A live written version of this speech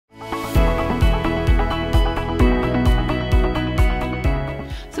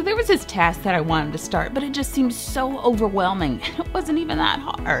was this task that I wanted to start, but it just seemed so overwhelming. It wasn't even that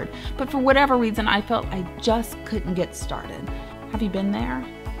hard. But for whatever reason, I felt I just couldn't get started. Have you been there?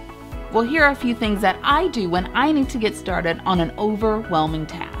 Well, here are a few things that I do when I need to get started on an overwhelming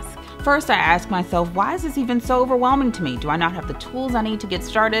task. First, I ask myself, why is this even so overwhelming to me? Do I not have the tools I need to get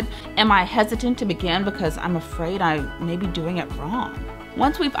started? Am I hesitant to begin because I'm afraid I may be doing it wrong?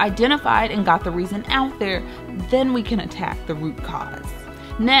 Once we've identified and got the reason out there, then we can attack the root cause.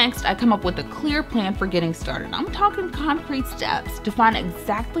 Next, I come up with a clear plan for getting started. I'm talking concrete steps. Define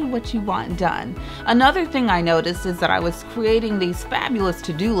exactly what you want done. Another thing I noticed is that I was creating these fabulous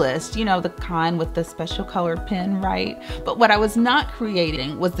to-do lists, you know, the kind with the special colored pen, right? But what I was not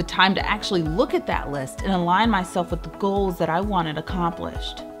creating was the time to actually look at that list and align myself with the goals that I wanted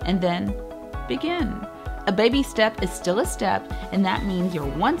accomplished. And then begin. A baby step is still a step, and that means you're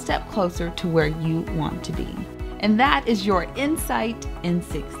one step closer to where you want to be. And that is your Insight in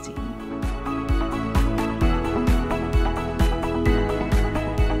 60.